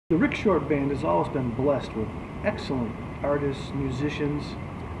The Rick Short Band has always been blessed with excellent artists, musicians.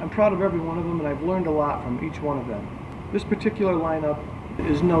 I'm proud of every one of them, and I've learned a lot from each one of them. This particular lineup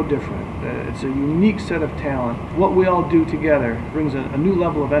is no different. It's a unique set of talent. What we all do together brings a new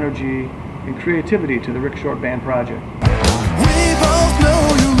level of energy and creativity to the Rick Short Band project. We both know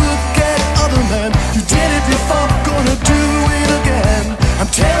you look at other men. You did it before, gonna do it again. I'm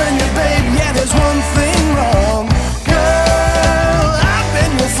telling you, babe, yeah, there's one thing wrong. Girl, I've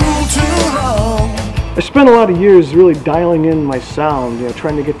been your fool too long. I spent a lot of years really dialing in my sound,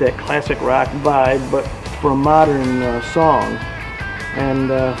 trying to get that classic rock vibe, but for a modern song.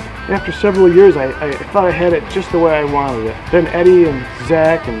 And after several years, I thought I had it just the way I wanted it. Then Eddie and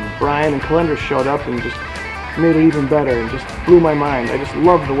Zach and Brian and Calendar showed up and just made it even better and just blew my mind. I just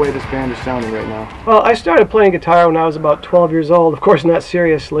love the way this band is sounding right now. Well, I started playing guitar when I was about 12 years old, of course not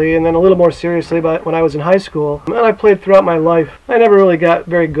seriously, and then a little more seriously when I was in high school. And I played throughout my life. I never really got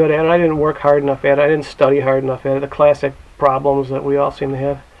very good at it. I didn't work hard enough at it. I didn't study hard enough at it, the classic problems that we all seem to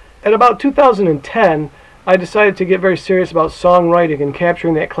have. At about 2010, I decided to get very serious about songwriting and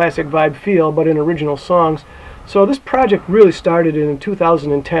capturing that classic vibe feel, but in original songs. So this project really started in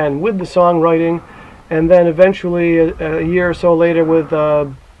 2010 with the songwriting, and then eventually a year or so later with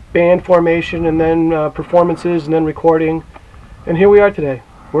band formation, and then performances, and then recording. And here we are today,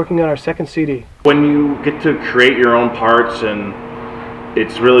 working on our second CD. When you get to create your own parts, and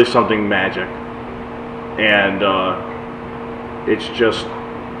it's really something magic. And it's just,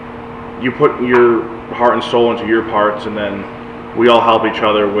 you put your heart and soul into your parts, and then we all help each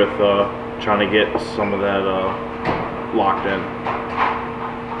other with trying to get some of that locked in.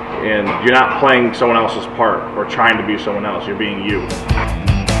 And you're not playing someone else's part or trying to be someone else, you're being you.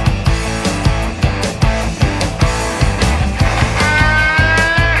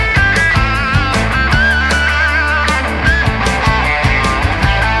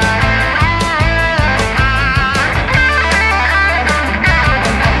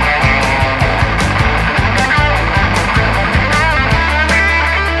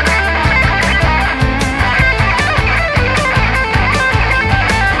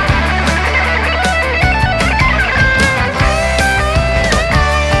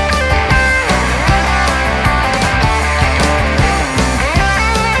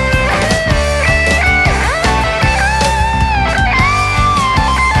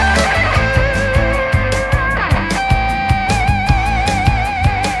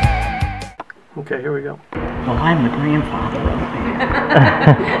 Okay, here we go. Well, I'm the grandfather of the band.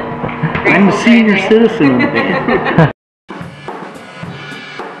 I'm a senior citizen of the band.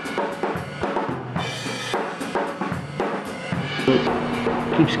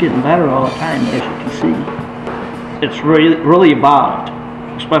 It keeps getting better all the time, as you can see. It's really evolved,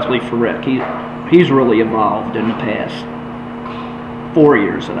 especially for Rick. He's really evolved in the past 4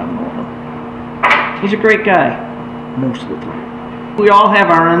 years that I've known him. He's a great guy, most of the time. We all have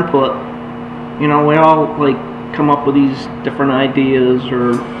our input. We all come up with these different ideas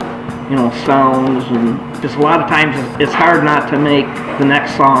or, sounds, and just a lot of times it's hard not to make the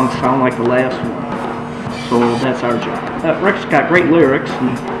next song sound like the last one. So that's our job. Rick's got great lyrics,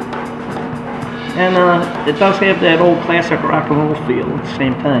 and it does have that old classic rock and roll feel at the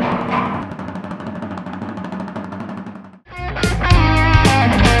same time.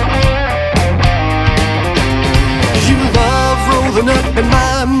 You love rolling up in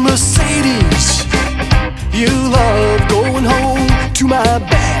my Mercedes. You love going home to my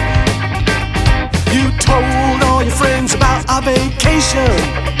bed. You told all your friends about our vacation,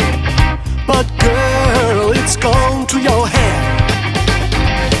 but girl, it's gone to your head.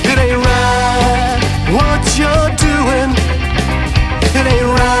 It ain't right what you're doing. It ain't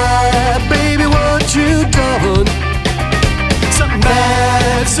right, baby, what you done. Something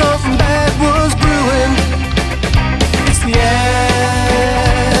bad was brewing. It's the end.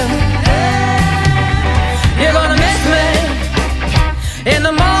 You're gonna miss me in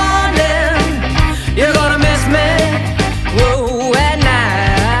the morning. You're gonna miss me, whoa, at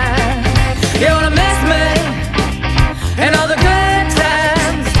night. You're gonna miss me and all the good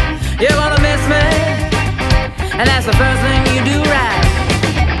times. You're gonna miss me, and that's the first thing you do right.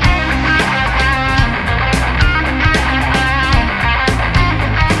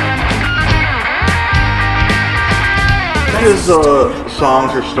 His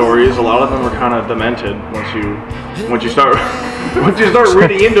songs or stories, a lot of them are kind of demented once you start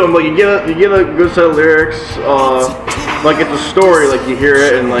reading into them. Like you get a good set of lyrics, like it's a story. Like you hear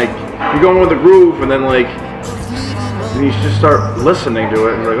it and like you're going with the groove, and then and you just start listening to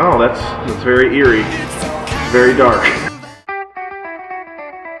it, and you're like, oh, that's very eerie, it's very dark.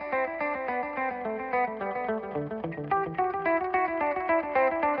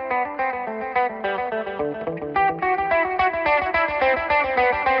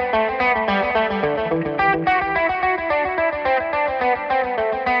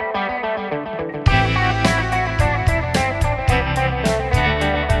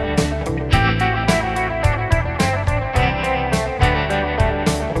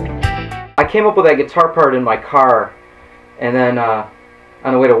 came up with that guitar part in my car, and then on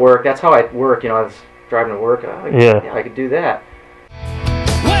the way to work, that's how I work, you know, I was driving to work, yeah, I could do that.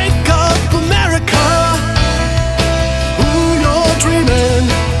 Wake up, America. Ooh, you're dreaming.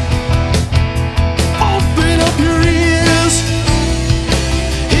 Open up your ears.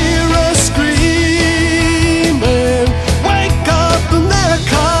 Hear us screaming. Wake up,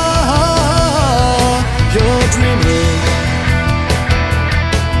 America. You're dreaming.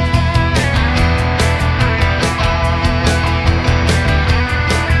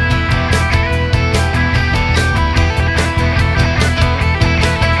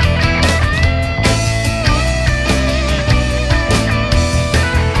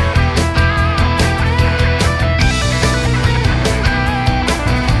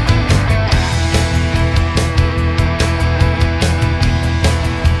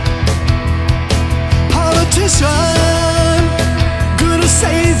 Gonna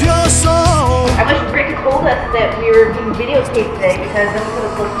save your soul. I wish Rick had told us that we were doing videotape today because then we could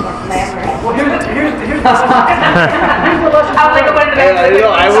have looked more glamorous. Well, here's the lesson. I'll like one of the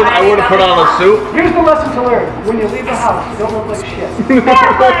I would have put on a suit. Here's the lesson to learn: when you leave the house, you don't look like shit. Yeah,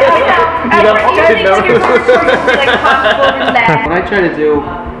 but What I try to do,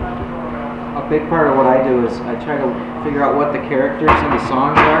 a big part of what I do is I try to figure out what the characters in the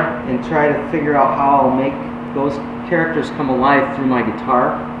songs are and try to figure out how I'll make those characters come alive through my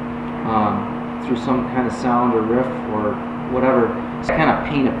guitar, through some kind of sound or riff or whatever. So I kind of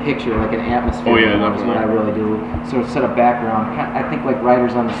paint a picture, like an atmosphere. Oh yeah, is what I really do. Sort of set a background. I think like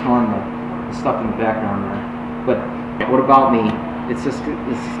Riders on the Storm, the stuff in the background there. But what about me? It's this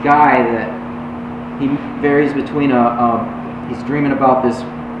guy that he varies between he's dreaming about this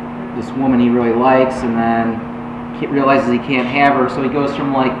woman he really likes, and then realizes he can't have her, so he goes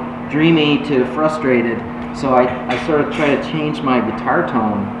from like dreamy to frustrated. So I sort of try to change my guitar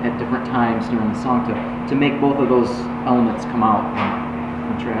tone at different times during the song to make both of those elements come out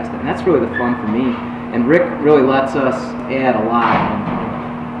and contrast it. And that's really the fun for me. And Rick really lets us add a lot.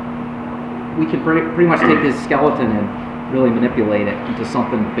 And we can pretty much take his skeleton and really manipulate it into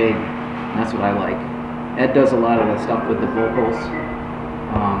something big. And that's what I like. Ed does a lot of the stuff with the vocals.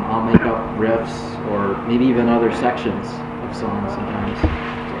 I'll make up riffs or maybe even other sections of songs sometimes.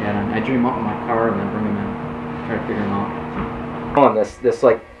 And I dream up in my car and then bring them in, try to figure them out. On this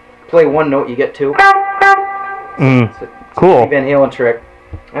like play one note, you get two. It's a cool. Van Halen trick.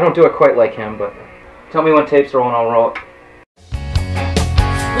 I don't do it quite like him, but tell me when tape's rolling, I'll roll it.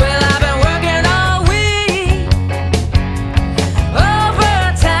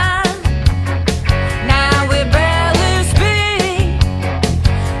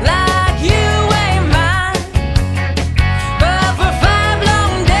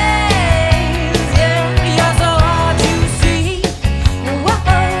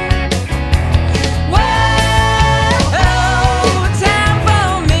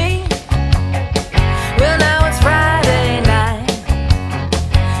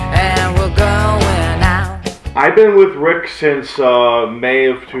 I've been with Rick since May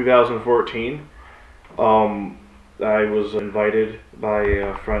of 2014. I was invited by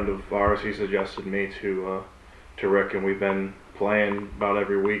a friend of ours. He suggested me to Rick, and we've been playing about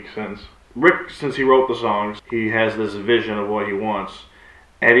every week since. Rick, since he wrote the songs, he has this vision of what he wants.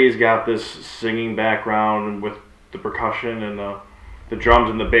 Eddie's got this singing background with the percussion and the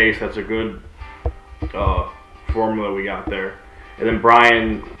drums and the bass. That's a good formula we got there. And then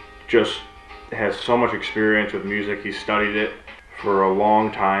Brian just has so much experience with music. He studied it for a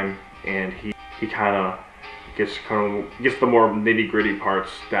long time, and he kind of gets the more nitty-gritty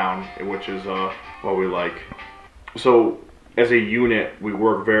parts down, which is what we like. So as a unit, we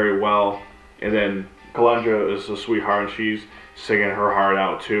work very well. And then Kalendra is a sweetheart, and she's singing her heart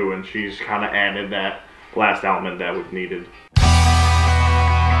out too, and she's kind of added that last element that was needed.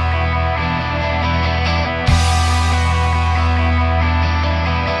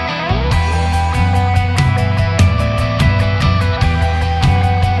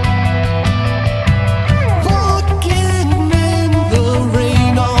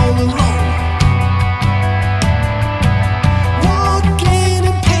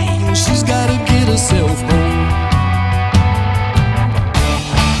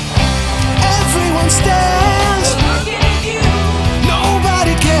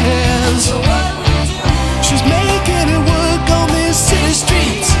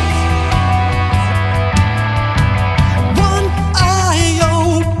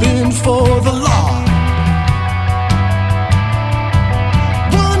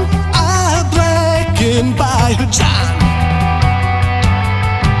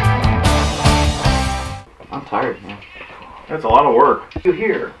 I'm tired, man. That's a lot of work. You're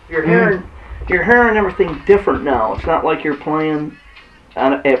hearing you're hearing everything different now. It's not like you're playing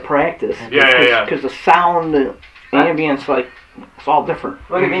at practice. Yeah. Because the sound, the ambience, like, it's all different.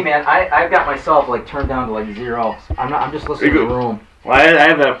 Look at me, man. I've got myself like turned down to like 0. I'm just listening to the room. Well, I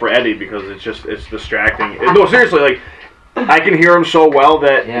have that for Eddie because it's distracting. No, seriously, like I can hear him so well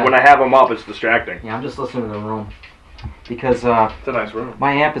that when I have him up, it's distracting. Yeah, I'm just listening to the room because it's a nice room.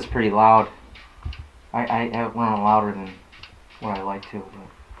 My amp is pretty loud. I run louder than what I like to.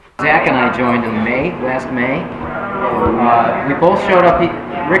 But. Zach and I joined in last May. We both showed up.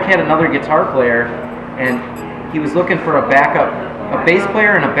 Rick had another guitar player, and he was looking for a backup, a bass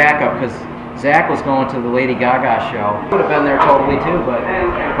player and a backup, because Zach was going to the Lady Gaga show. Would have been there totally too, but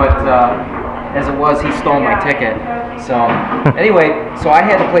as it was, he stole my ticket. So anyway, so I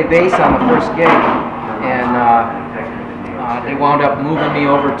had to play bass on the first gig, and they wound up moving me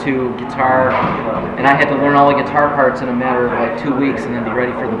over to guitar, and I had to learn all the guitar parts in a matter of like 2 weeks, and then be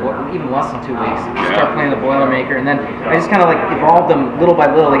ready for even less than 2 weeks. Start playing the Boilermaker, and then I just kind of like evolved them little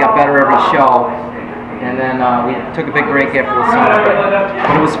by little. They got better every show. And then we took a big break after the summer.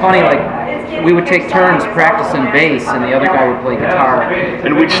 But it was funny, like, we would take turns practicing bass, and the other guy would play guitar.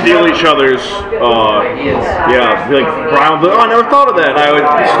 And we'd steal each other's, yeah, be like, Brian would be like, oh, I never thought of that. And I would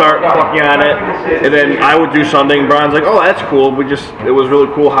start plucking on it, and then I would do something, Brian's like, oh, that's cool. It was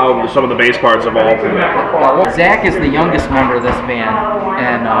really cool how some of the bass parts evolved from that. Zach is the youngest member of this band,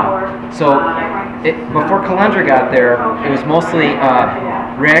 and so before Calendra got there, it was mostly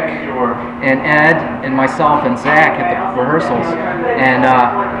Rick and Ed and myself and Zach at the rehearsals, and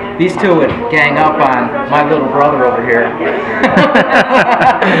these two would gang up on my little brother over here,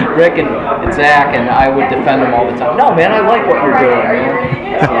 Rick and Zach, and I would defend them all the time. No, man, I like what you're doing,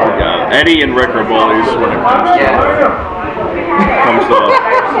 man. So, Eddie and Rick are bullies when it comes to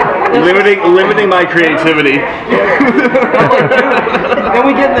limiting my creativity. Then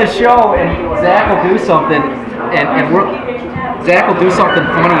we get in the show, and Zach will do something, Zach will do something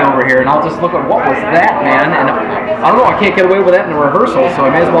funny over here, and I'll just look at, what was that, man? And I don't know, I can't get away with that in the rehearsal, so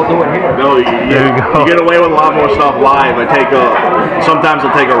I may as well do it here. No, you get away with a lot more stuff live. Sometimes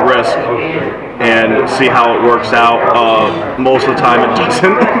I'll take a risk and see how it works out. Most of the time it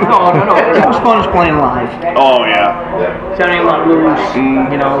doesn't. No. Most fun is playing live. Oh, yeah. Sounding let loose,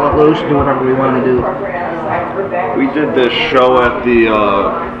 let loose, do whatever we want to do. We did this show at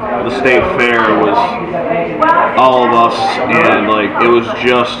the State Fair. It was all of us, and like it was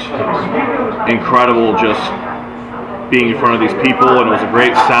just incredible, just being in front of these people, and it was a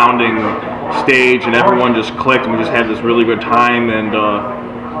great sounding stage, and everyone just clicked, and we just had this really good time, and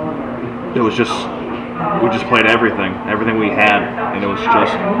we just played everything we had, and it was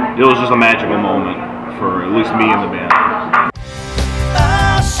just a magical moment for at least me and the band.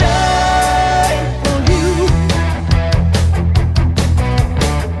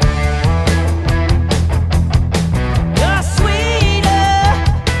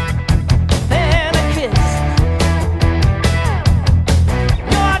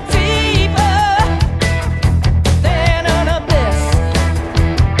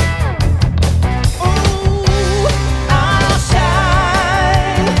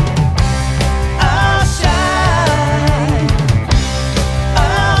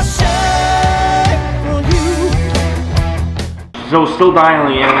 So still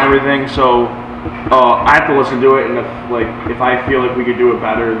dialing in and everything, so I have to listen to it, and if I feel like we could do it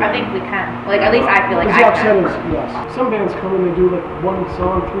better, then I think we can. Like, at least I feel like As I Zach can. said, yes. Some bands come and they do like 1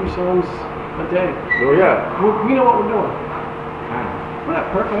 song, 3 songs a day. oh yeah. We know what we're doing. We're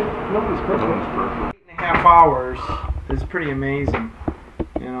not perfect. Nobody's perfect. 8.5 hours is pretty amazing,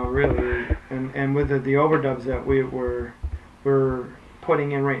 really. And with the overdubs that we're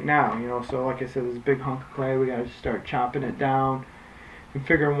putting in right now, so like I said, this big hunk of clay, we gotta start chopping it down and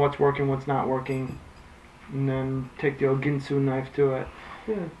figuring what's working, what's not working, and then take the old Ginsu knife to it.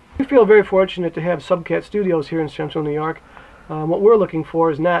 Yeah. We feel very fortunate to have Subcat Studios here in Central New York. What we're looking for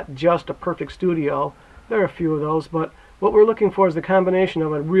is not just a perfect studio. There are a few of those, but what we're looking for is the combination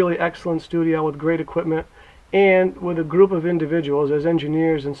of a really excellent studio with great equipment and with a group of individuals as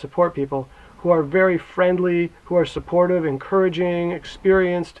engineers and support people who are very friendly, who are supportive, encouraging,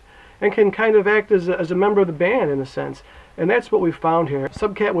 experienced, and can kind of act as a member of the band in a sense. And that's what we found here.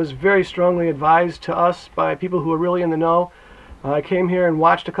 Subcat was very strongly advised to us by people who are really in the know. I came here and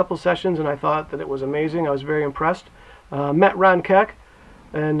watched a couple sessions, and I thought that it was amazing. I was very impressed. Met Ron Keck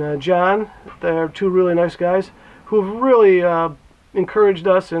and John. They're 2 really nice guys who have really encouraged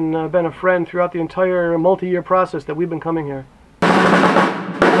us and been a friend throughout the entire multi-year process that we've been coming here.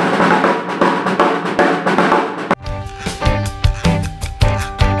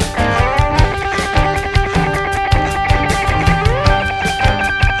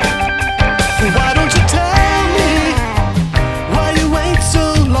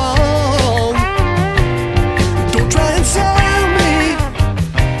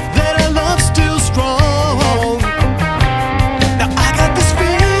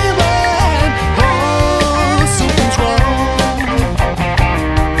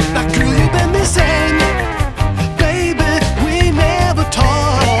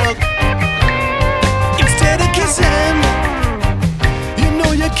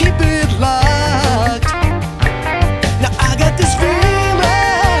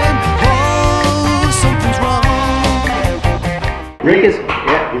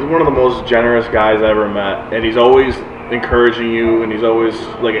 He's one of the most generous guys I ever met, and he's always encouraging you, and he's always,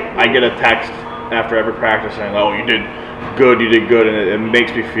 like, I get a text after every practice saying, "Oh, you did good," and it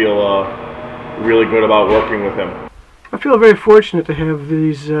makes me feel really good about working with him. I feel very fortunate to have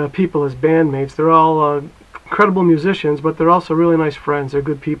these people as bandmates. They're all incredible musicians, but they're also really nice friends. They're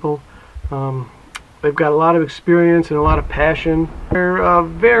good people. They've got a lot of experience and a lot of passion. They're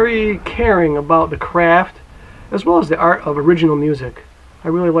very caring about the craft as well as the art of original music. I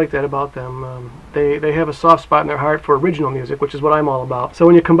really like that about them. They have a soft spot in their heart for original music, which is what I'm all about. So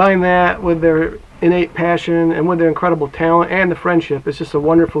when you combine that with their innate passion and with their incredible talent and the friendship, it's just a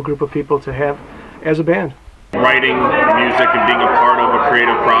wonderful group of people to have as a band. Writing music and being a part of a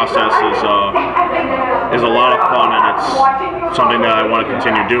creative process is a lot of fun, and it's something that I want to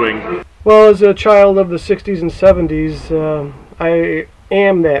continue doing. Well, as a child of the 60s and 70s, I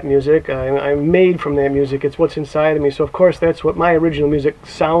am that music. I'm made from that music. It's what's inside of me. So of course that's what my original music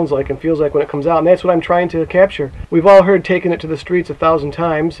sounds like and feels like when it comes out, and that's what I'm trying to capture. We've all heard "Taking It to the Streets" 1,000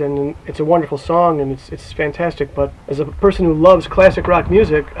 times, and it's a wonderful song and it's fantastic. But as a person who loves classic rock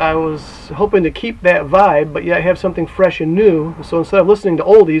music, I was hoping to keep that vibe, but yet have something fresh and new. So instead of listening to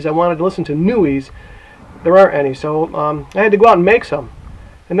oldies, I wanted to listen to newies. There aren't any, so I had to go out and make some.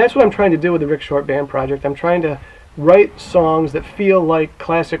 And that's what I'm trying to do with the Rick Short Band project. I'm trying to write songs that feel like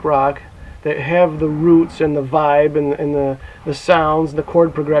classic rock, that have the roots and the vibe and the sounds, the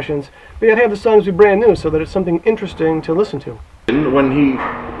chord progressions, but yet have the songs be brand new so that it's something interesting to listen to. When he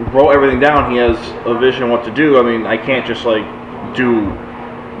wrote everything down, he has a vision what to do. I mean, I can't just like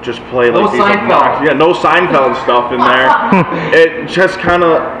just play like no these Seinfeld. Yeah, no Seinfeld stuff in there. It just kind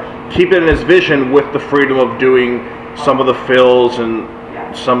of keep it in his vision with the freedom of doing some of the fills and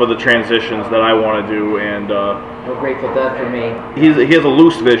some of the transitions that I want to do, and No Grateful Dead for me. he has a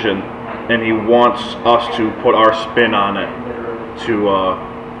loose vision, and he wants us to put our spin on it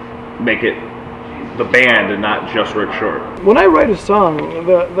to make it the band and not just Rick Short. When I write a song,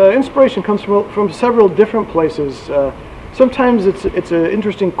 the inspiration comes from several different places. Sometimes it's an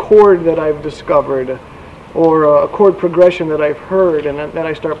interesting chord that I've discovered, or a chord progression that I've heard, and then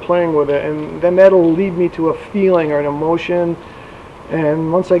I start playing with it, and then that'll lead me to a feeling or an emotion.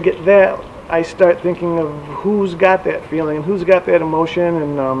 And once I get that, I start thinking of who's got that feeling and who's got that emotion,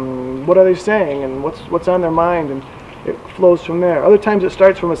 and what are they saying and what's on their mind, and it flows from there. Other times it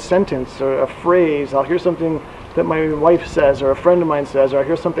starts from a sentence or a phrase. I'll hear something that my wife says or a friend of mine says, or I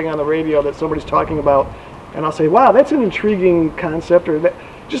hear something on the radio that somebody's talking about, and I'll say, wow, that's an intriguing concept, or that,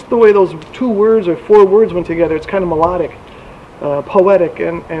 just the way those 2 words or 4 words went together, it's kind of melodic. Poetic,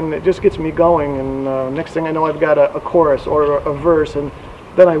 and it just gets me going, and next thing I know I've got a chorus or a verse, and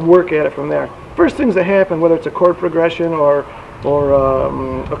then I work at it from there. First things that happen, whether it's a chord progression or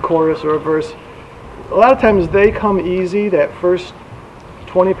a chorus or a verse, a lot of times they come easy, that first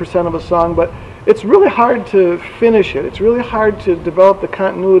 20% of a song, but it's really hard to finish it. It's really hard to develop the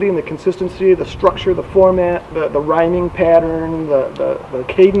continuity and the consistency, the structure, the format, the rhyming pattern, the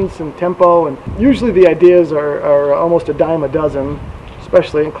cadence and tempo. And usually the ideas are almost a dime a dozen,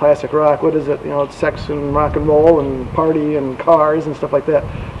 especially in classic rock. What is it? You know, it's sex and rock and roll and party and cars and stuff like that.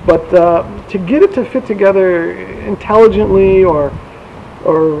 But to get it to fit together intelligently or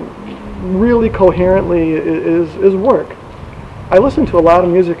really coherently is work. I listen to a lot of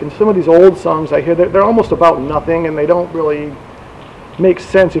music, and some of these old songs I hear, they're almost about nothing, and they don't really make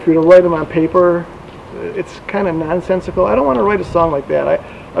sense. If you were to write them on paper, it's kind of nonsensical. I don't want to write a song like that.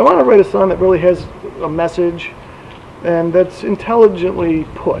 I want to write a song that really has a message and that's intelligently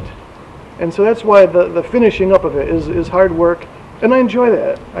put. And so that's why the finishing up of it is hard work, and I enjoy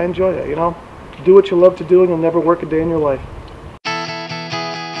that. I enjoy that, you know. Do what you love to do, and you'll never work a day in your life.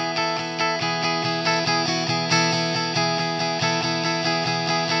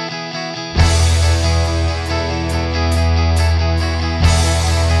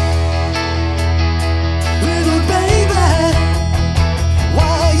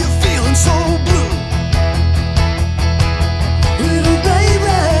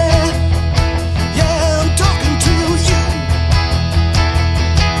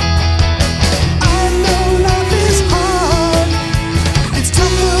 I know life is hard.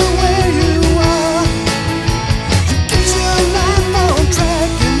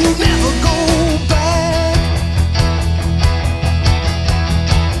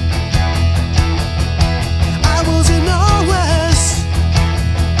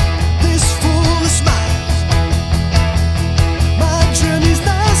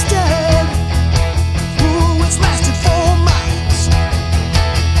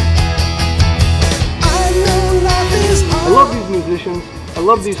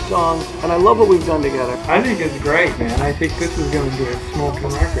 love these songs, and I love what we've done together. I think it's great, man. I think this is going to be a smoking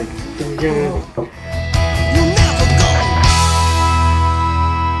record. It's going to